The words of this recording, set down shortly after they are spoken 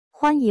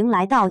欢迎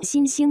来到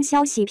新星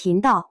消息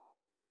频道，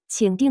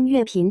请订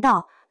阅频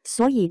道，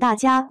所以大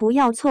家不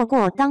要错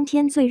过当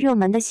天最热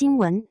门的新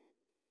闻。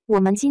我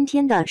们今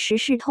天的时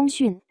事通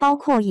讯包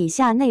括以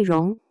下内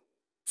容：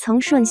曾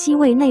舜晞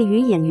为内娱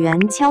演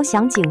员敲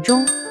响警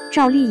钟，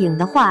赵丽颖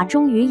的话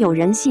终于有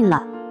人信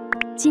了。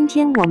今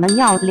天我们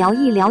要聊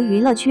一聊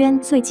娱乐圈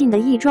最近的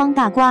一桩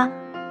大瓜。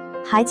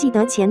还记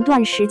得前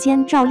段时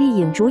间赵丽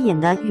颖主演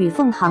的《与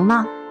凤航》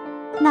吗？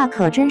那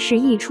可真是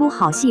一出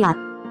好戏啊！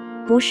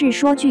不是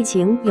说剧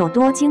情有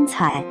多精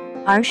彩，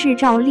而是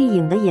赵丽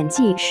颖的演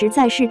技实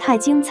在是太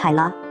精彩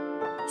了。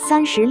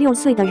36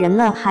岁的人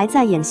了，还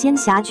在演仙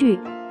侠剧，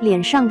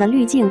脸上的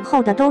滤镜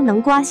厚的都能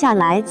刮下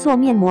来做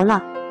面膜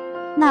了。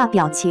那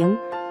表情，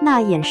那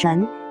眼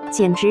神，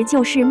简直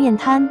就是面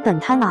瘫本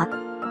瘫啊！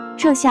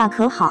这下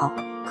可好，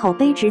口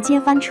碑直接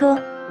翻车，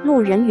路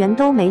人缘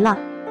都没了。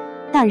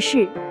但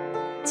是，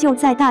就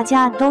在大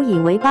家都以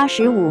为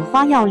85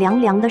花要凉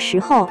凉的时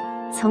候，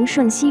曾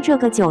舜晞这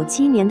个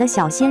97年的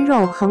小鲜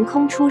肉横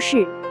空出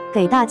世，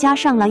给大家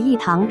上了一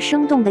堂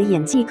生动的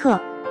演技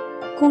课。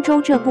孤舟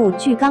这部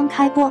剧刚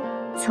开播，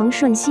曾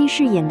舜晞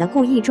饰演的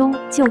顾驿中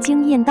就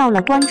惊艳到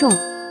了观众。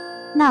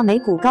那眉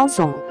骨高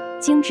耸、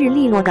精致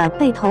利落的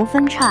背头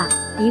分叉，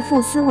一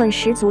副斯文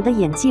十足的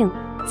眼镜，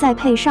再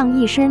配上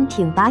一身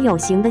挺拔有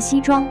型的西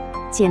装，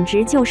简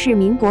直就是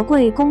民国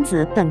贵公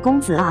子本公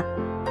子啊！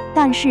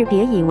但是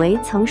别以为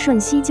曾舜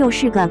晞就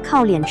是个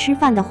靠脸吃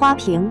饭的花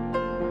瓶，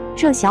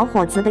这小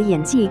伙子的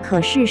演技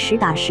可是实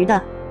打实的。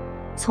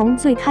从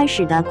最开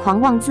始的狂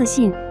妄自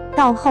信，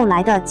到后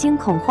来的惊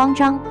恐慌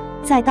张，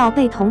再到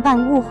被同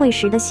伴误会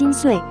时的心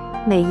碎，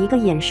每一个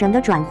眼神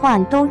的转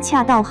换都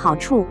恰到好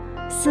处，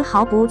丝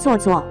毫不做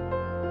作。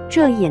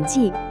这演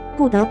技，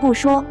不得不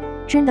说，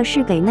真的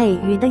是给内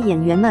娱的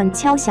演员们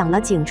敲响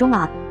了警钟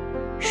啊！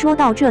说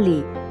到这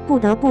里，不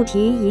得不提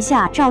一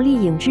下赵丽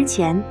颖之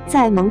前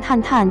在《萌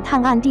探探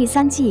探案》第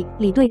3季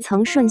里对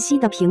曾舜晞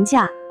的评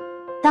价。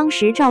当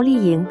时赵丽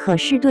颖可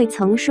是对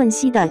曾舜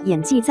晞的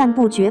演技赞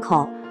不绝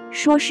口，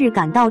说是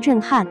感到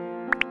震撼。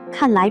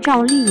看来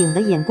赵丽颖的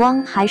眼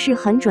光还是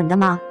很准的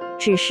嘛，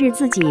只是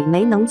自己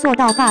没能做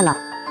到罢了。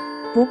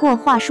不过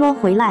话说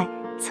回来，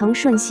曾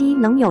舜晞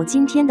能有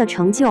今天的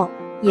成就，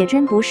也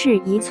真不是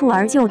一蹴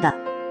而就的。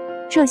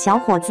这小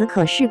伙子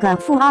可是个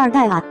富二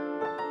代啊，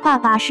爸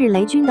爸是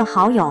雷军的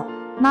好友，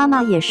妈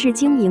妈也是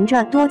经营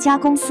着多家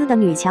公司的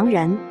女强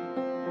人。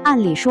按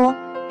理说，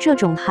这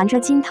种含着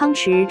金汤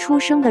匙出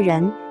生的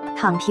人，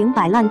躺平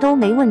摆烂都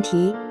没问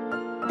题。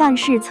但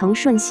是曾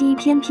舜晞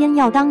偏偏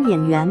要当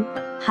演员，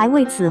还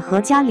为此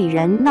和家里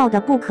人闹得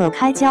不可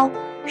开交，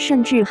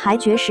甚至还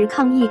绝食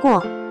抗议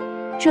过。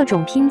这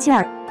种拼劲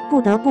儿，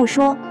不得不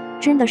说，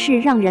真的是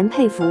让人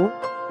佩服。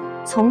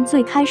从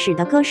最开始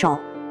的歌手，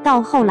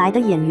到后来的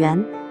演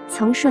员，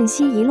曾舜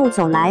晞一路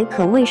走来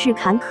可谓是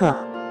坎坷。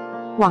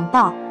网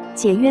暴、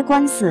解约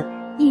官司、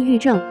抑郁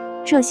症，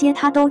这些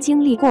他都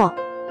经历过。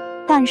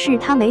但是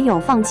他没有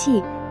放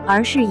弃，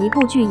而是一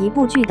部剧一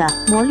部剧的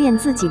磨练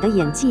自己的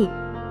演技。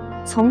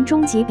从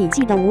终极笔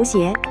记的吴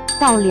邪，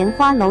到莲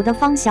花楼的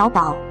方小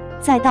宝，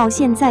再到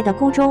现在的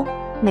孤舟，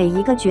每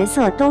一个角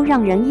色都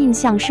让人印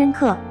象深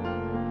刻。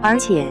而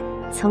且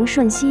曾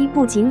舜晞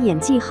不仅演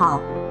技好，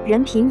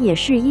人品也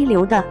是一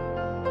流的。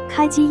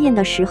开机宴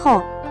的时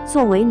候，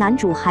作为男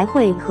主还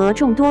会和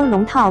众多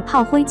龙套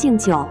炮灰敬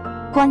酒，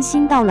关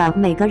心到了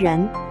每个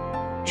人。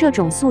这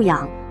种素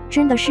养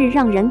真的是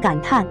让人感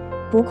叹，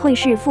不愧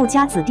是富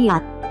家子弟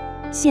啊！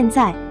现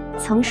在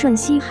曾舜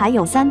晞还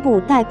有3部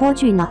待播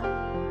剧呢，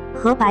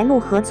和白鹿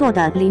合作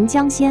的《临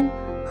江仙》，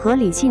和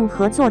李沁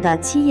合作的《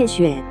七夜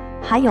雪》，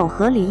还有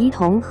和李一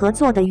桐合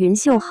作的《云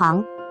秀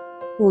行》。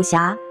武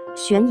侠、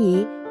悬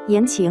疑、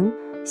言情、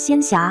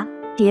仙侠、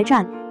谍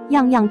战，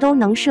样样都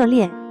能涉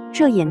猎，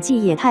这演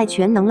技也太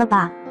全能了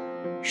吧！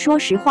说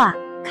实话，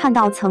看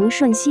到曾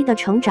舜晞的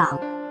成长，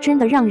真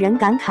的让人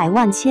感慨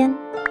万千。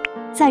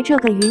在这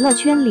个娱乐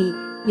圈里，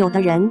有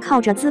的人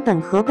靠着资本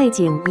和背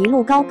景一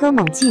路高歌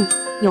猛进，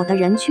有的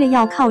人却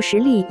要靠实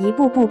力一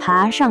步步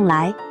爬上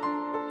来。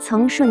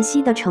曾舜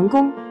晞的成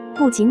功，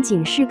不仅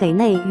仅是给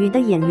内娱的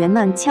演员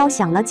们敲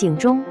响了警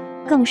钟，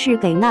更是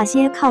给那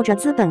些靠着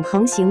资本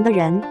横行的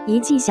人一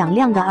记响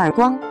亮的耳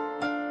光。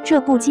这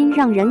不禁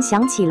让人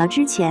想起了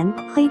之前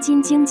黑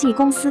金经纪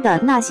公司的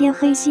那些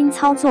黑心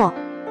操作。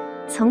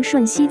曾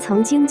舜晞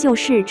曾经就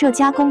是这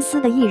家公司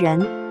的艺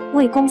人，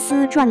为公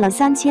司赚了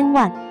3000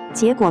万，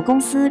结果公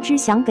司只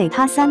想给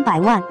他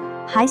300万，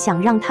还想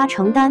让他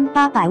承担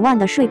800万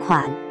的税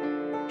款。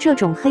这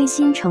种黑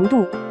心程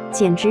度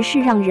简直是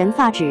让人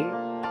发指。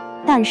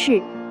但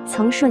是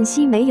曾舜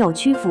晞没有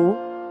屈服，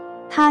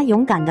他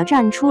勇敢地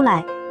站出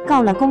来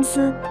告了公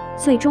司，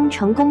最终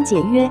成功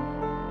解约。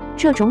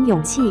这种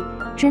勇气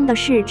真的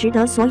是值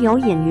得所有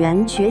演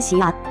员学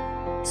习啊！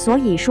所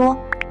以说，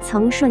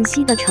曾舜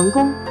晞的成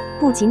功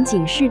不仅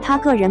仅是他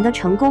个人的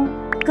成功，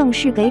更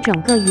是给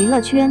整个娱乐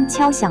圈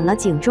敲响了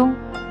警钟。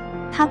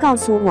他告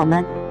诉我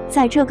们，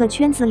在这个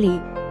圈子里，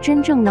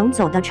真正能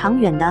走得长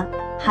远的，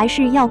还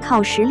是要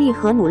靠实力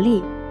和努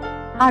力。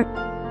2.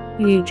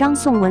 与张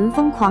颂文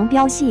疯狂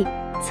飙戏，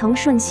曾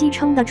舜晞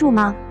撑得住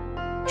吗？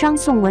张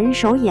颂文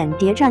首演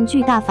谍战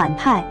剧大反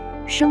派，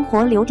生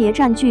活流谍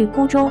战剧《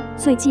孤舟》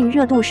最近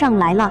热度上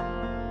来了。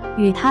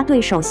与他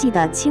对手戏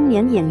的青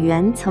年演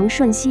员曾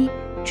舜晞，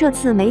这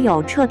次没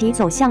有彻底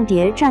走向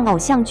谍战偶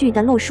像剧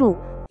的路数，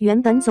原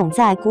本总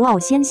在古偶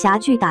仙侠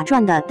剧打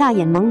转的大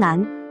眼萌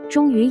男，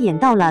终于演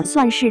到了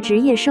算是职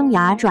业生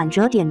涯转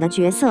折点的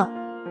角色。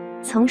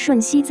曾舜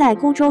晞在《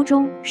孤舟》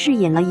中饰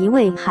演了一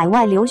位海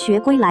外留学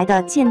归来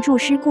的建筑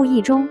师顾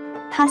义中，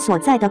他所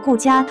在的顾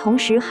家同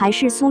时还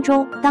是苏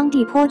州当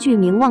地颇具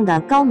名望的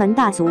高门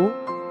大族。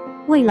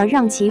为了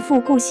让其父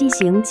顾西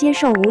行接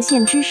受无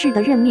限之事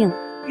的任命，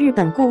日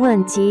本顾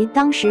问及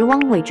当时汪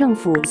伪政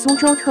府苏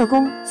州特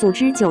工组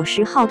织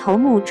90号头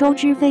目周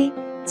知飞，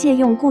借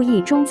用顾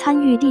义中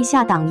参与地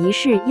下党一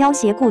事要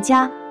挟顾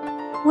家。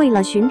为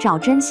了寻找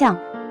真相，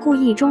顾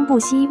义中不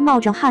惜冒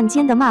着汉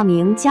奸的骂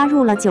名加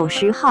入了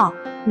90号，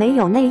没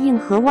有内应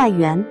和外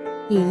援，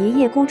以一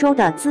叶孤舟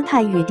的姿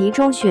态与敌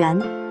周旋。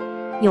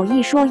有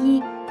一说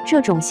一，这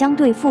种相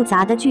对复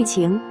杂的剧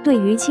情对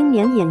于青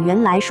年演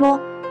员来说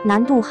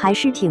难度还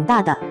是挺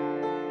大的。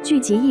剧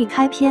集一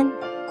开篇，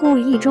顾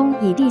义中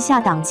以地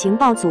下党情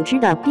报组织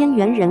的边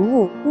缘人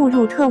物误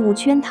入特务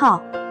圈套，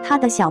他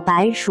的小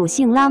白属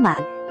性拉满，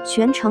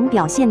全程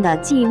表现的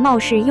既冒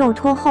失又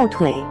拖后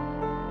腿。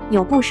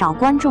有不少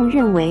观众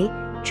认为，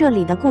这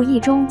里的顾义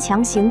中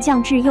强行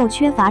降智又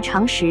缺乏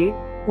常识，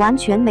完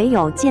全没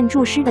有建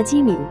筑师的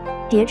机敏，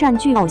谍战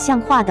剧偶像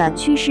化的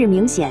趋势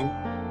明显。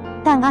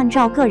但按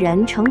照个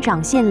人成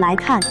长线来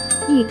看，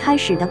一开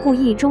始的顾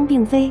义中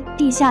并非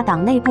地下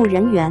党内部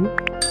人员，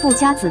富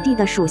家子弟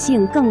的属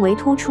性更为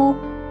突出，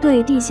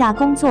对地下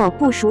工作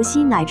不熟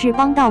悉乃至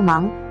帮倒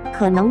忙，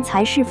可能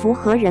才是符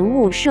合人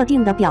物设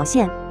定的表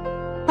现。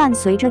伴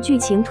随着剧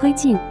情推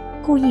进，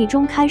顾义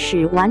中开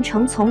始完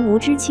成从无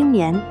知青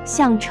年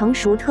向成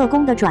熟特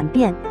工的转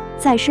变，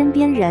在身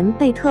边人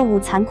被特务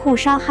残酷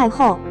杀害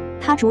后，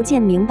他逐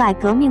渐明白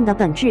革命的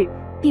本质，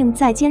并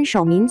在坚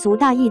守民族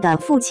大义的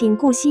父亲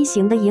顾西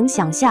行的影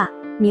响下，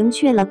明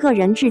确了个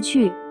人志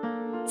趣。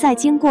在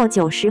经过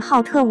90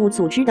号特务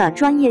组织的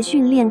专业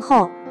训练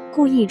后，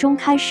顾义中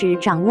开始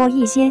掌握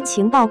一些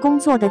情报工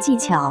作的技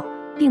巧，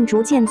并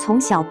逐渐从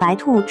小白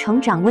兔成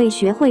长为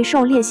学会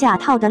狩猎下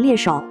套的猎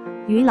手，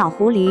与老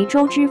狐狸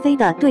周知飞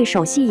的对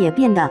手戏也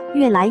变得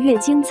越来越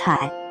精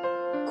彩。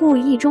顾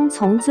义中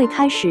从最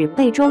开始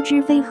被周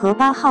知飞和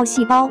8号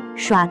细胞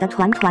耍得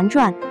团团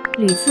转，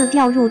屡次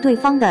掉入对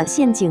方的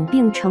陷阱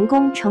并成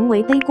功成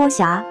为背锅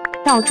侠，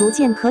到逐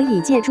渐可以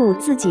借助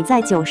自己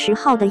在90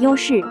号的优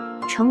势，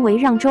成为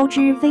让周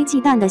知飞忌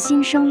惮的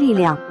新生力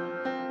量。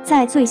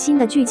在最新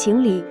的剧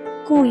情里，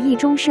顾义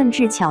中甚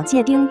至巧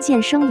借丁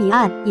建生一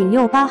案引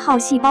诱8号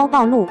细胞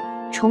暴露，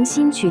重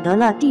新取得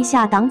了地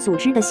下党组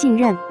织的信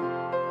任。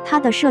他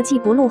的设计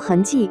不露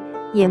痕迹，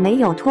也没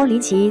有脱离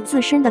其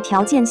自身的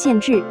条件限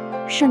制，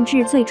甚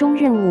至最终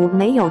任务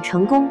没有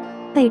成功，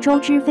被周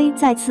知飞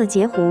再次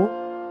截胡。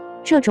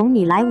这种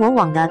你来我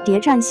往的谍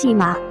战戏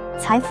码，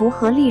才符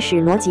合历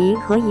史逻辑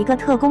和一个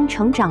特工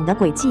成长的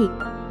轨迹。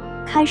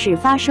开始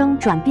发生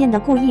转变的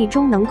顾义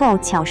中能够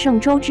巧胜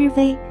周知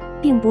飞，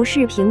并不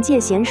是凭借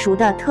娴熟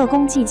的特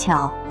工技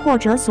巧或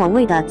者所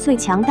谓的最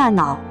强大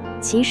脑，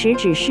其实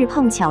只是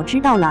碰巧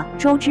知道了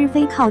周知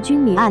飞靠军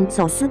米案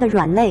走私的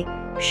软肋，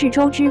是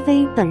周知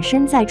飞本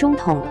身在中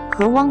统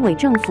和汪伪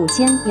政府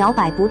间摇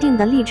摆不定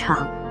的立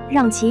场，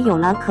让其有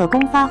了可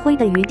供发挥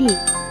的余地。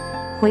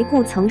回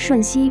顾曾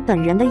舜晞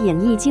本人的演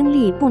艺经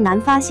历，不难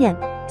发现，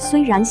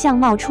虽然相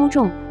貌出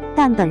众，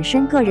但本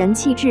身个人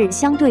气质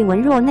相对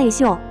文弱内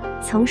秀。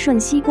曾舜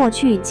晞过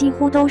去几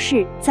乎都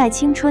是在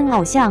青春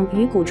偶像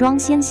与古装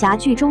仙侠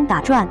剧中打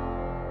转，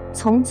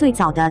从最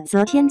早的《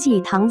择天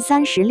记》唐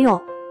36，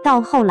到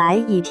后来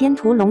以《天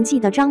屠龙记》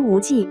的张无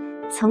忌，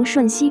曾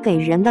舜晞给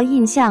人的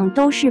印象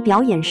都是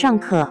表演尚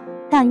可，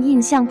但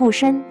印象不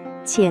深，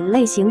且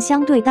类型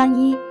相对单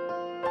一。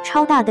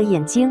超大的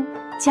眼睛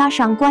加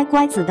上乖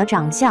乖子的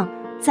长相，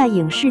在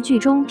影视剧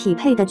中匹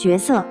配的角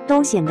色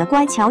都显得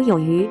乖巧有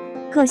余，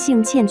个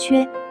性欠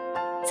缺。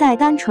在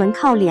单纯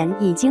靠脸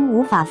已经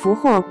无法俘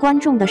获观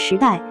众的时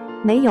代，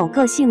没有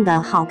个性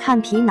的好看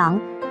皮囊，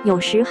有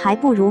时还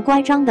不如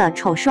乖张的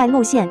丑帅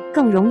路线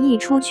更容易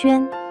出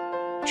圈。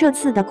这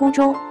次的孤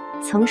舟，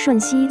曾舜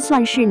晞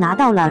算是拿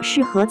到了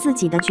适合自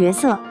己的角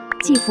色，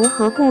既符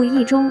合顾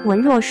义中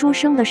文弱书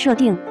生的设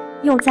定，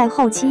又在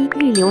后期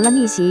预留了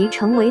逆袭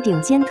成为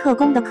顶尖特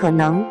工的可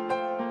能。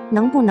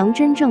能不能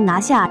真正拿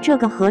下这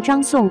个和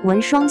张颂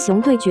文双雄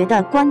对决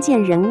的关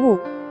键人物，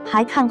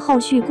还看后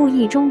续顾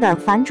义中的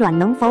反转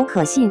能否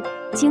可信。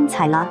精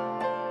彩了！